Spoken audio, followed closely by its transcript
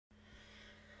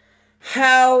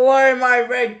Hello my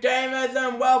red gamers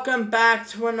and welcome back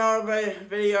to another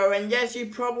video, and yes, you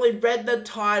probably read the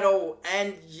title,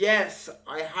 and yes,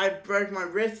 I had broke my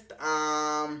wrist.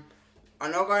 I'm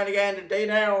not going to get into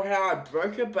detail how I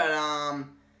broke it, but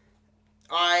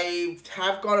I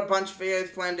have got a bunch of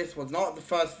videos planned. This was not the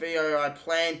first video I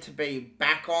planned to be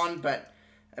back on, but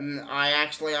I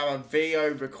actually have a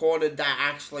video recorded that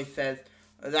actually says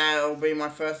that'll be my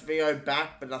first video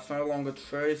back, but that's no longer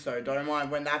true, so don't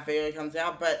mind when that video comes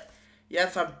out. But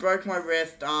yes, I broke my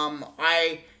wrist.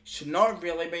 I should not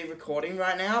really be recording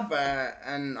right now,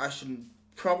 and I should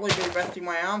probably be resting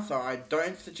my arm, so I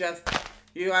don't suggest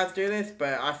you guys do this,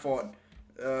 but I thought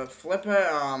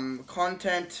Flipper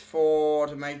content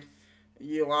to make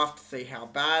you laugh to see how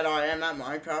bad I am at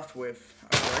Minecraft with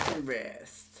a broken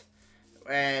wrist.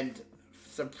 And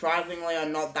surprisingly,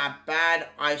 I'm not that bad.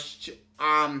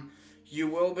 You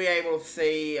will be able to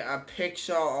see a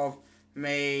picture of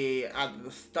me at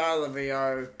the start of the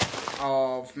video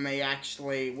of me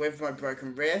actually with my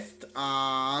broken wrist in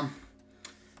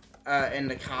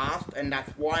the cast, and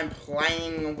that's what I'm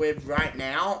playing with right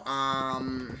now.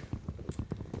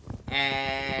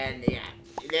 And yeah,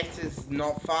 this is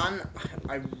not fun.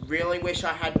 I really wish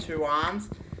I had two arms.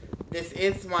 This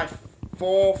is my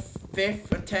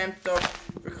fifth attempt of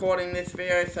recording this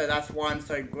video, so that's why I'm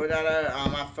so good at it.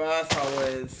 At first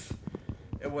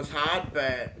it was hard,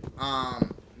 but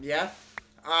yeah.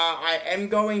 I am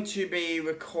going to be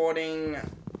recording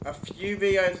a few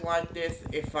videos like this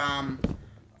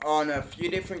on a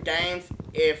few different games.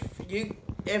 If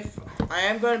I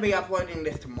am going to be uploading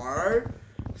this tomorrow,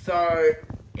 so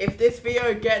if this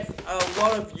video gets a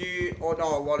lot of views, or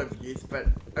not a lot of views, but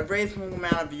a reasonable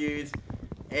amount of views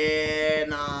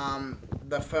in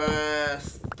the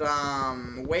first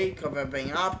week of it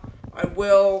being up, I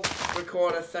will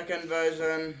record a second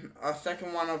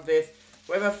one of this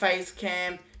with a face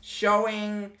cam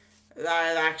showing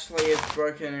that it actually is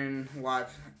broken in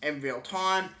live in real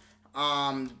time.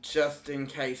 Just in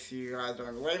case you guys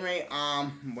don't believe me,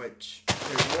 which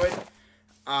you would,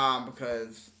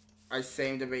 because I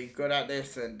seem to be good at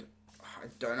this, and I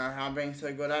don't know how I'm being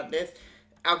so good at this.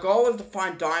 Our goal is to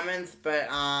find diamonds, but,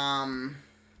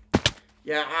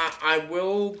 yeah, I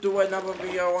will do another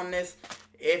video on this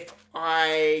if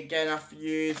I get enough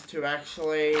views to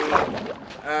actually,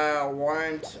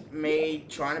 warrant me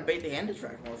trying to beat the Ender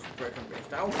Dragon with broken wrist.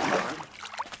 That would be fun.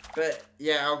 But,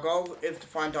 yeah, our goal is to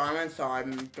find diamonds, so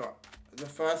the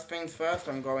first things first,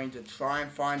 I'm going to try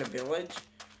and find a village,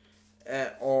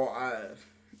 or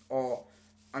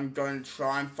I'm going to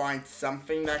try and find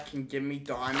something that can give me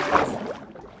diamonds,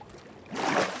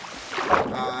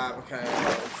 because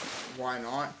why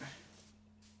not,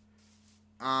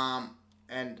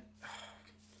 and,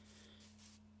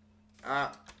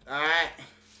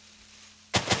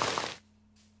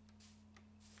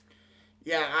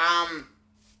 yeah,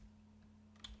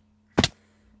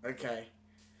 okay,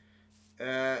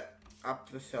 up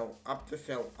this hill, up this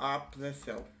hill, up this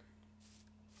hill.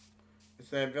 Is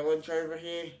there a village over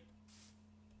here?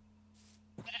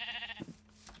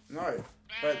 No,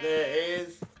 but there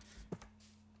is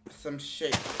some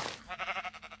sheep,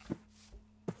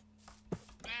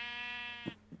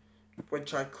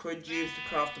 which I could use to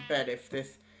craft a bed if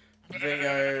this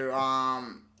video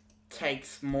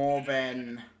takes more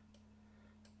than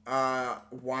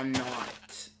one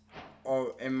night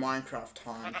or in Minecraft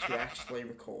time to actually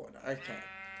record. Okay.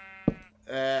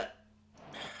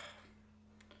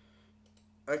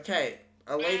 Okay,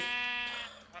 at least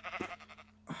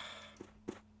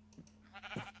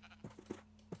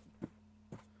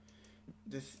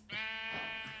this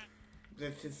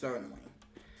is so annoying.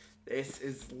 This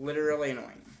is literally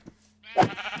annoying.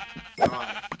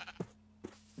 God.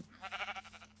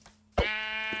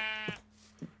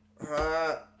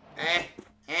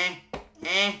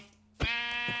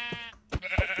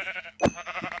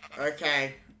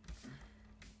 Okay.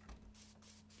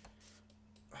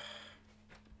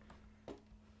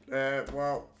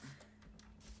 Well,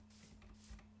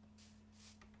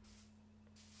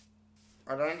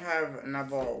 I don't have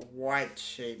another white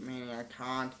sheep, meaning I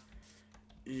can't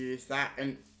use that.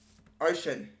 And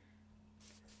ocean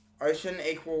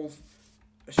equals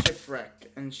a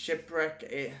shipwreck, and shipwreck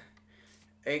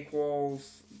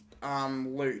equals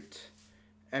loot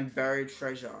and buried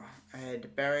treasure,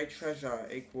 and buried treasure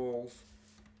equals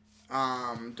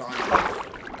diamonds.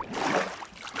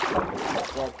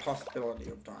 Well, possibility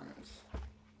of diamonds.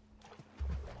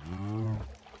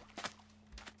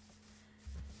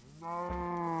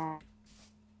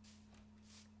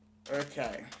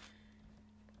 Okay.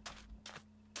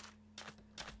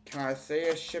 Can I see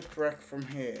a shipwreck from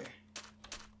here?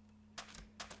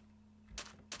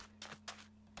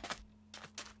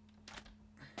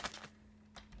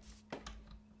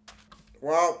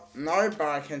 Well, no, but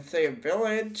I can see a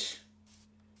village.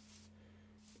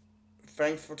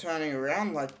 Thanks for turning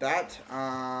around like that.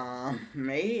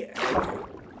 Me.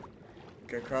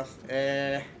 Go across.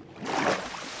 End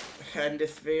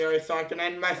this video so I can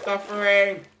end my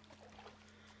suffering.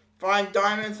 Find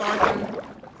diamonds so I can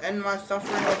end my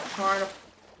suffering of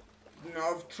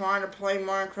trying to play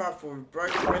Minecraft with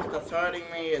broken wrist that's hurting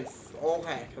me is all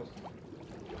heck.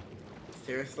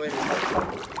 Seriously, this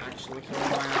is actually killing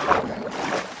my arm and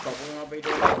probably not be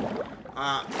doing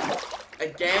it.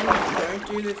 Again, don't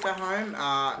do this at home.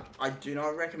 I do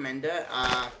not recommend it.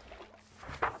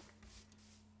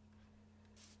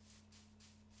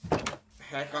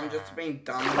 Heck, I'm just being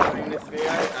done doing this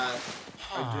video.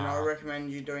 I do not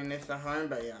recommend you doing this at home,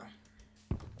 but yeah.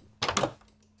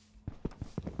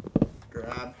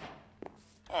 Grab.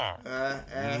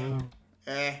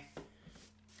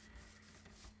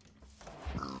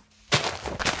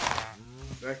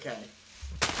 Okay.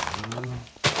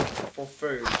 For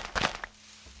food.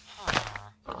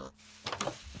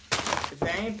 Is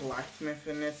there any blacksmith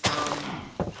in this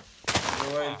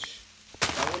village?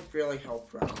 That would really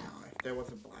help right now if there was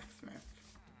a blacksmith.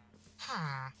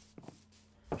 I'm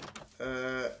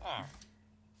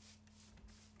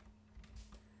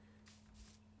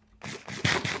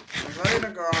going to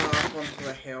go up onto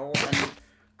the hill and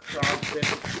craft this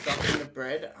stuff in the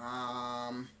bread.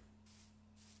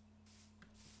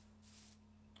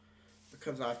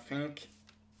 Because I think,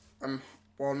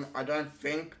 well, I don't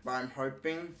think, but I'm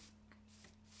hoping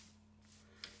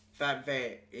that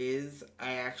there is an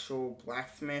actual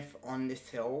blacksmith on this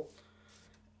hill.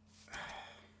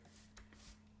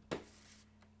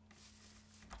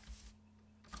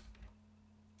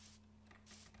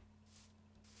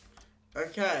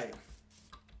 Okay.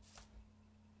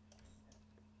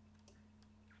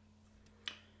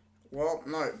 Well,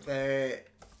 no, there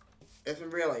isn't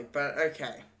really, but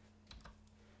okay.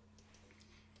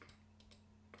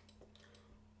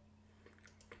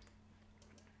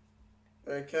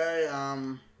 Okay,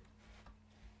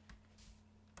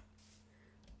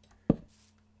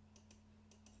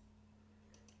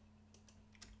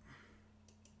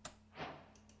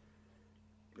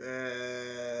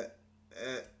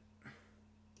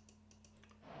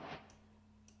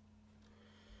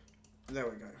 there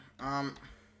we go.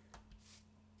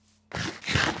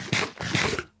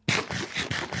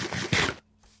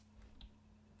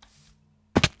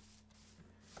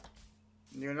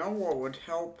 You know what would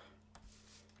help?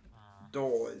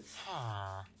 Doors.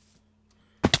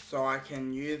 So I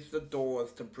can use the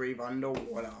doors to breathe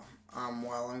underwater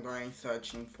while I'm going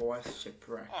searching for a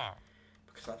shipwreck.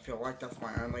 Because I feel like that's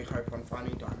my only hope on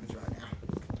finding diamonds right now.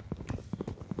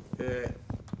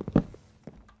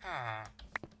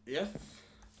 Yes.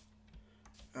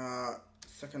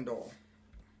 Second door.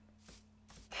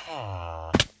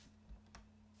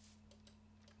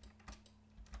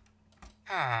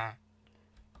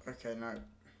 Okay, no.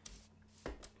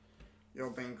 You're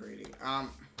being greedy. I'm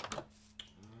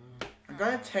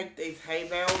gonna take these hay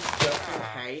bales just in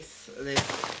case this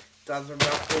does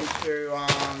erupt into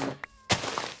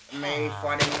me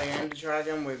fighting the Ender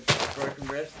Dragon with broken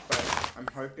wrist, but I'm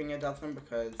hoping it doesn't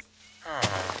because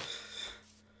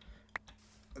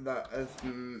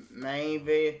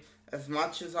maybe as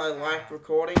much as I like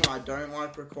recording, I don't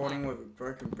like recording with a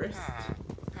broken wrist.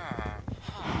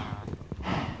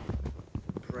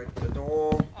 Break the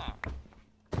door.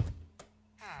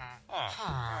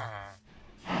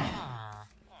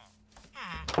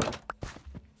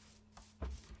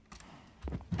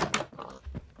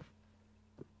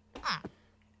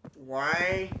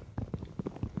 Why?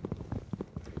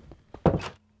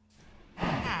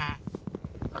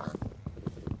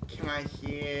 Can I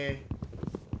hear?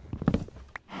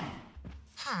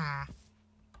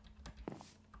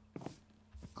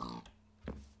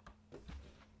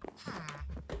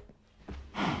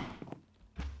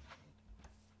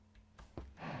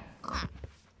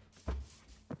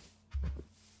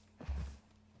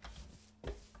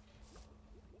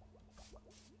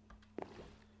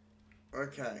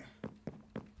 Okay.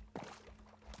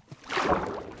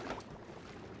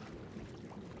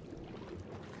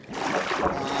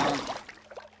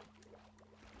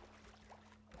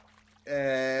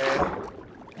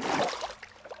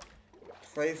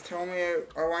 Please tell me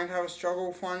I won't have a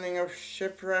struggle finding a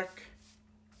shipwreck.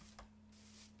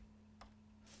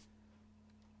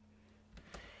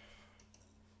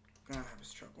 I'm gonna have a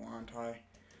struggle, aren't I?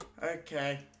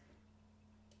 Okay.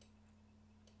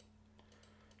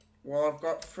 Well, I've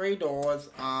got 3 doors.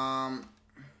 I'm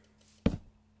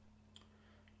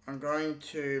going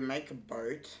to make a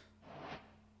boat.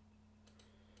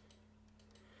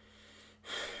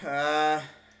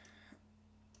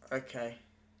 Okay.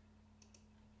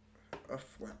 A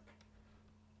flip.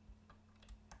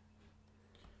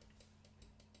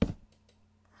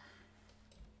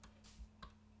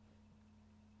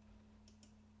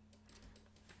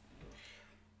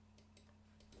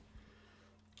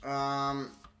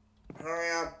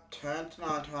 Hurry up, turn to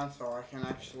nighttime so I can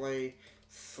actually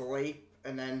sleep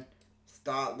and then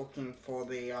start looking for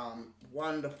the,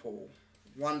 wonderful,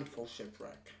 wonderful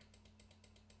shipwreck.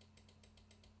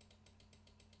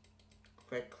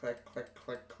 Click, click, click,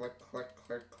 click, click, click,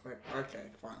 click, click.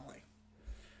 Okay, finally.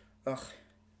 Ugh.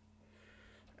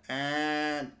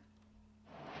 And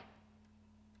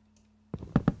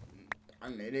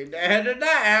I'm needing to edit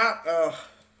that out. Ugh.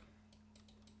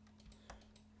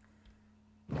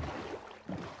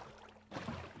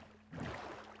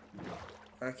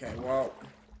 Okay, well.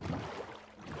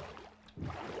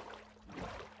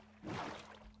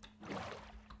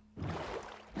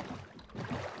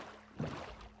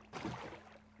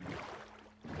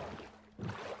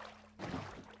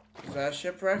 Is that a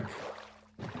shipwreck?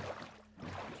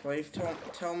 Please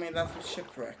tell me that's a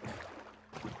shipwreck.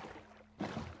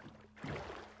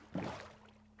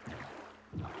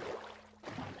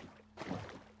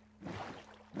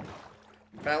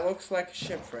 That looks like a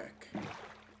shipwreck.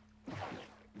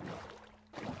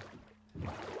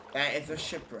 That is a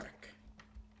shipwreck.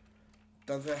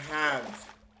 Does it have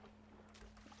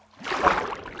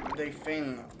the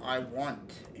thing I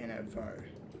want in it though?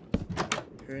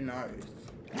 Who knows?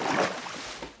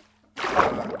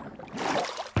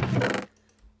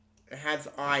 It has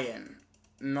iron,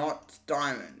 not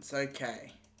diamonds.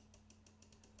 Okay.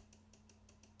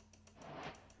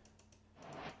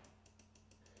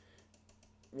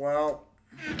 Well,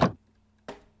 is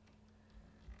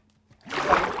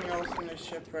there anything else in this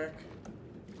shipwreck?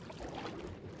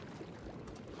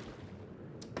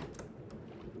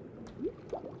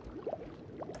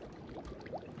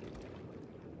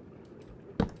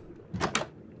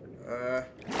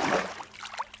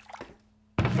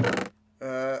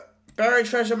 Buried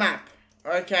treasure map.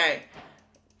 Okay.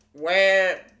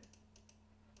 Where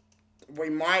we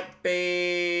might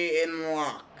be in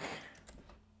luck.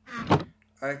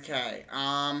 Okay,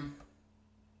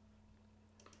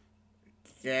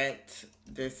 get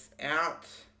this out.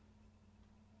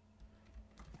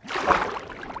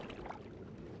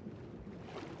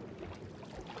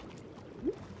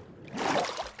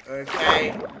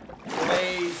 Okay,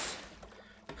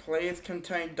 please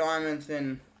contain diamonds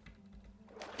in.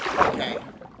 Okay.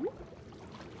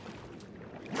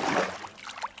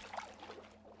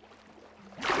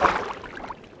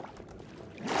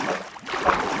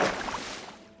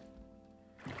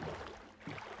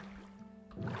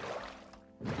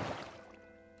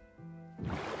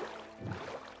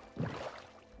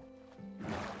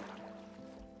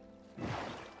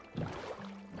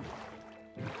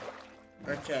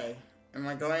 Okay, am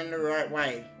I going the right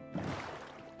way?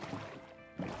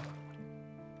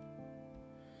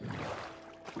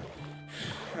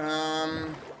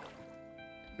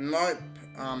 Nope,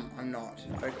 I'm not.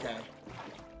 Okay.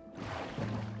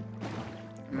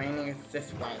 Meaning it's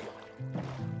this way.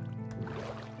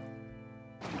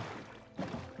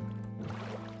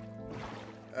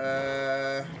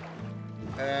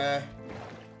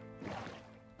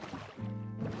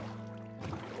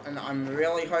 And I'm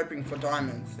really hoping for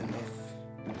diamonds in this.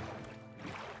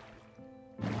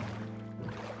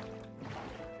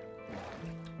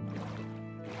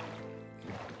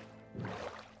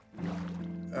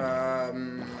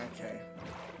 Okay.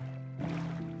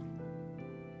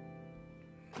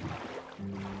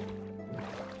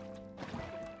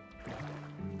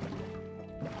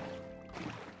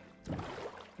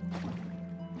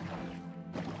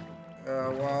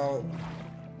 Well...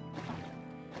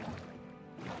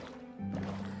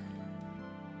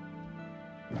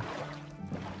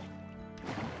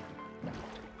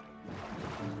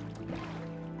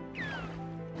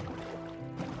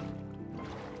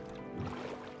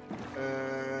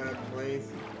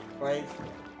 please,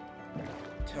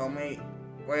 tell me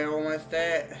we're almost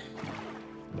there.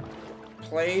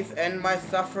 Please end my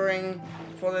suffering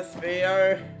for this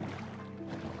video.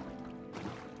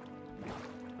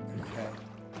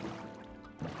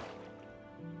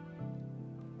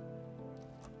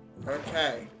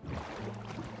 Okay.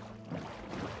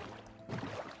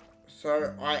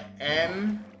 So I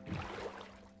am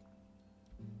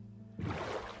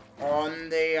on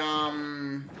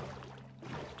the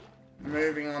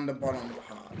moving on the bottom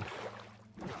part,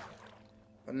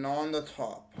 but not on the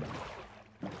top,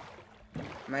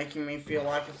 making me feel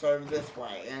like it's over this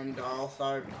way. And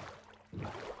also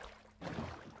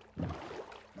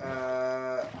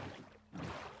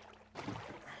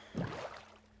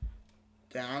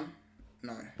Down?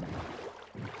 No.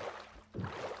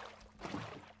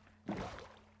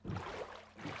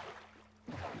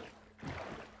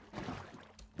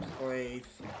 Please.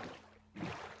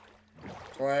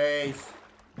 Please.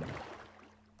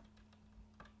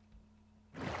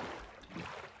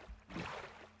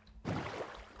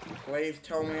 Please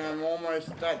tell me I'm almost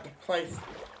at the place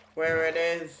where it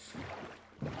is.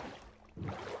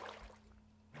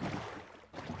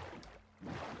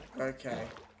 Okay.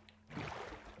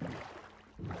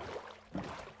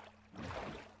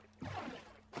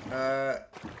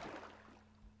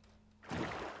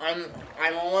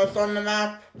 I'm almost on the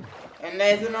map, and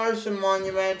there's an ocean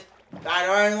monument. I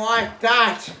don't like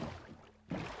that.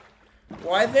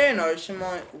 Why is there an ocean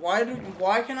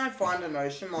why can I find an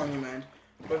ocean monument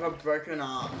with a broken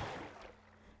arm?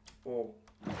 Oh,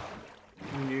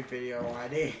 new video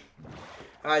idea.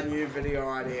 A new video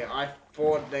idea. I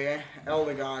fought the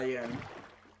Elder Guardian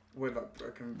with a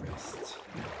broken wrist.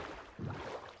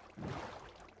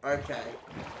 Okay.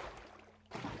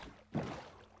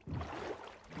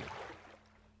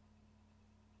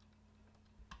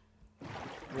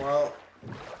 Well,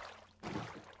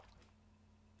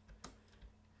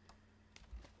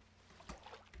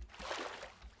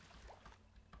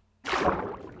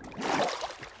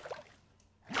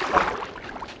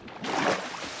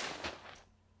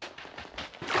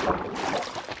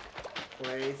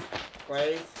 please,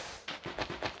 please,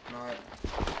 no.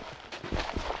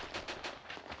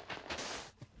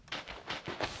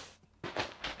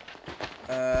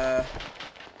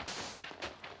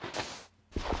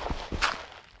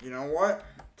 You know what?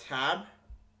 Tab?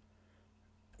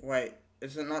 Wait,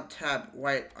 is it not tab?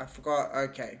 Wait, I forgot.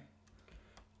 Okay.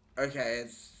 Okay,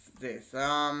 it's this.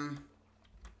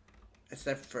 It's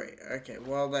F3. Okay,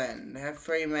 well then, the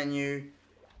F3 menu,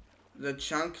 the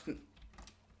chunk...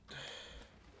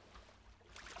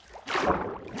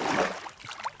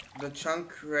 The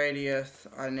chunk radius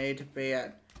I need to be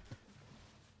at...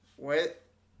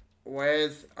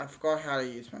 Where's... I forgot how to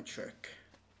use my trick.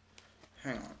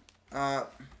 Hang on.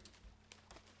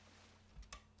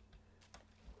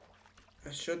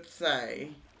 I should say...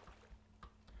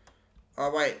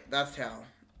 Oh wait, that's how.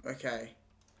 Okay.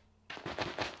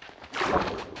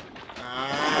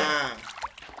 Ah!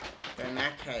 In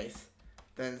that case,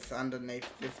 then it's underneath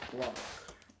this block.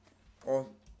 Or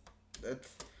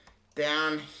it's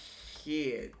down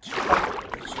here. It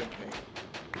should be.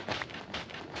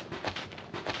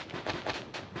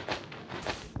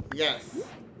 Yes.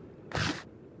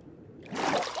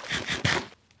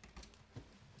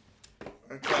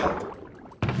 Okay.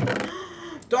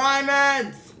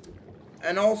 Diamonds!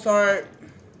 And also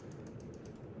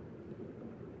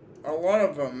a lot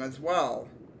of them as well.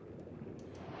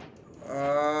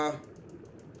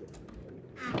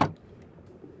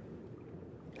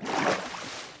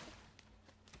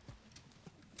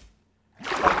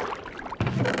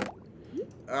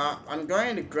 I'm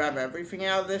going to grab everything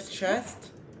out of this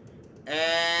chest.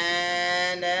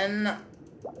 And then...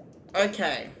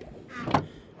 Okay.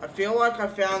 I feel like I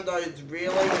found those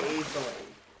really easily.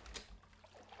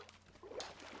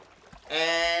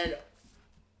 And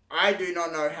I do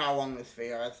not know how long this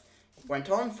video went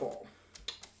on for.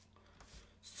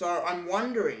 So I'm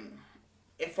wondering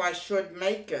if I should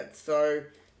make it so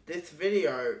this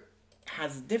video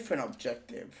has a different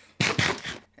objective.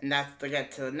 And that's to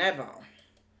get to the Nether.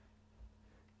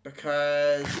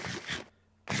 Because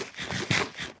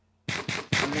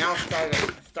I'm now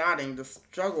starting to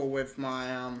struggle with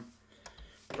my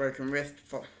broken wrist,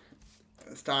 for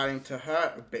starting to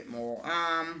hurt a bit more.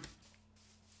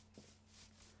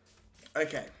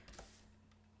 Okay.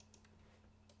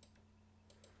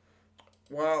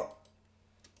 Well,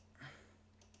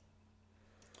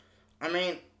 I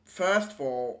mean, first of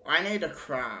all, I need to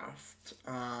craft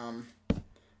a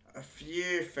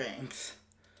few things.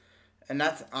 And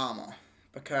that's armor,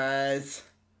 because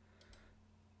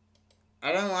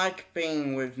I don't like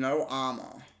being with no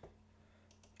armor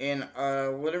in a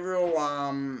literal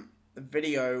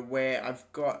video where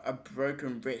I've got a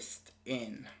broken wrist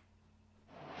in.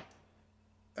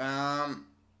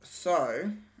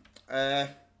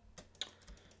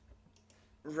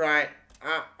 Right,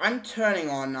 I'm turning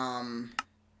on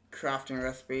crafting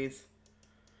recipes.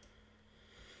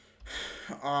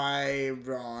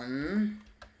 Iron.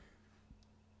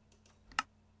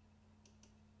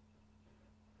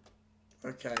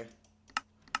 Okay.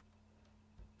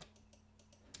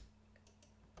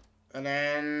 And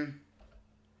then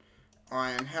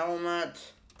iron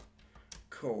helmet.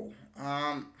 Cool.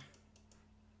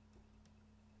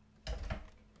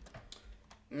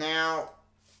 Now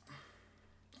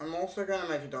I'm also gonna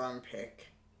make a diamond pick.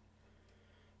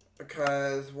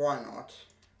 Because why not?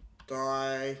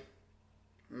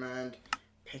 Diamond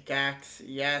pickaxe,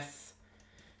 yes.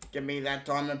 Give me that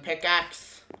diamond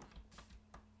pickaxe.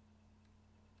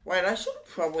 Wait, I should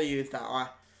probably use that one.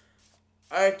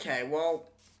 Okay, well,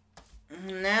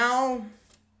 now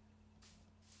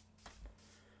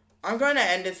I'm going to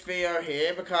end this video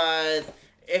here because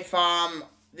if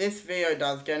this video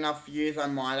does get enough views, I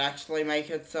might actually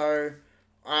make it so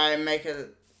I make a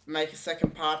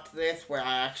second part to this where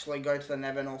I actually go to the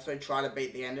Nether and also try to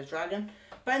beat the Ender Dragon.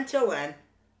 But until then,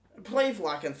 please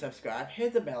like and subscribe.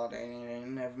 Hit the bell so you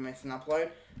never miss an upload.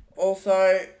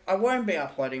 Also, I won't be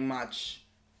uploading much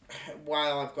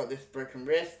while I've got this broken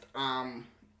wrist.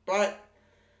 But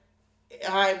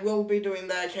I will be doing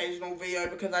the occasional video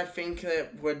because I think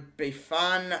it would be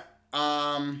fun.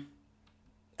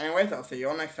 Anyways, I'll see you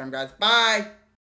all next time, guys. Bye!